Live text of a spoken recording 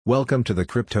Welcome to the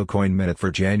Crypto Coin Minute for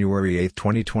January 8,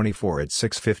 2024 at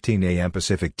 6:15 a.m.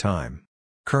 Pacific Time.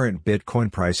 Current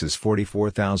Bitcoin price is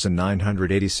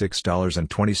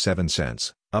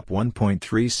 $44,986.27, up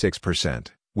 1.36%,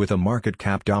 with a market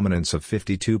cap dominance of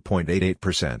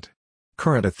 52.88%.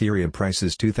 Current Ethereum price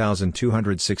is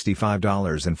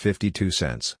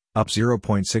 $2,265.52, up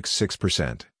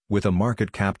 0.66%, with a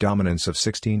market cap dominance of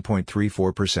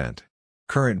 16.34%.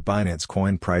 Current Binance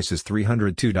Coin price is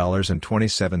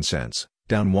 $302.27,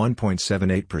 down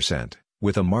 1.78%,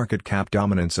 with a market cap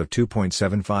dominance of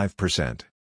 2.75%.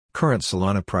 Current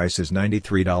Solana price is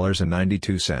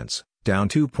 $93.92, down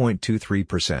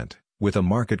 2.23%, with a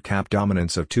market cap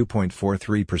dominance of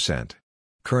 2.43%.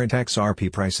 Current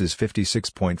XRP price is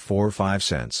 56.45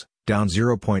 cents, down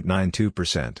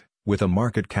 0.92%, with a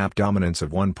market cap dominance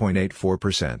of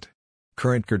 1.84%.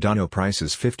 Current Cardano price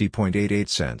is 50.88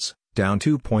 cents, down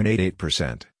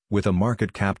 2.88%, with a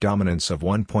market cap dominance of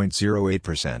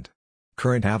 1.08%.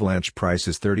 Current Avalanche price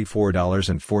is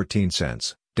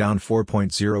 $34.14, down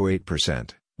 4.08%,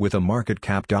 with a market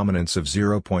cap dominance of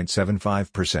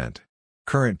 0.75%.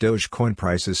 Current Dogecoin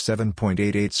price is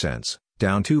 7.88 cents,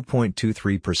 down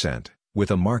 2.23%, with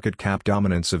a market cap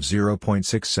dominance of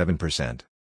 0.67%.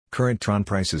 Current Tron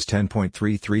price is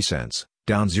 10.33 cents,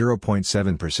 down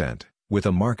 0.7%. with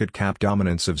a market cap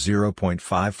dominance of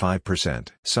 0.55%.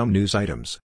 Some news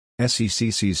items.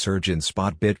 SEC sees surge in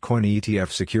spot Bitcoin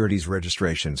ETF securities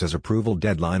registrations as approval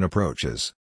deadline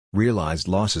approaches. Realized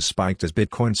losses spiked as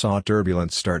Bitcoin saw a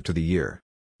turbulent start to the year.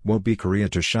 Won't be Korea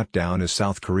to shut down as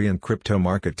South Korean crypto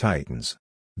market tightens.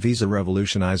 Visa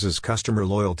revolutionizes customer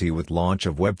loyalty with launch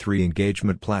of Web3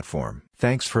 engagement platform.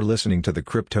 Thanks for listening to the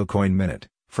Crypto Coin Minute.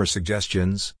 For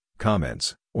suggestions,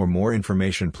 comments, or more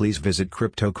information, please visit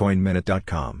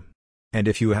CryptoCoinMinute.com. And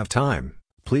if you have time,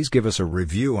 please give us a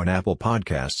review on Apple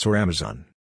Podcasts or Amazon.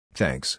 Thanks.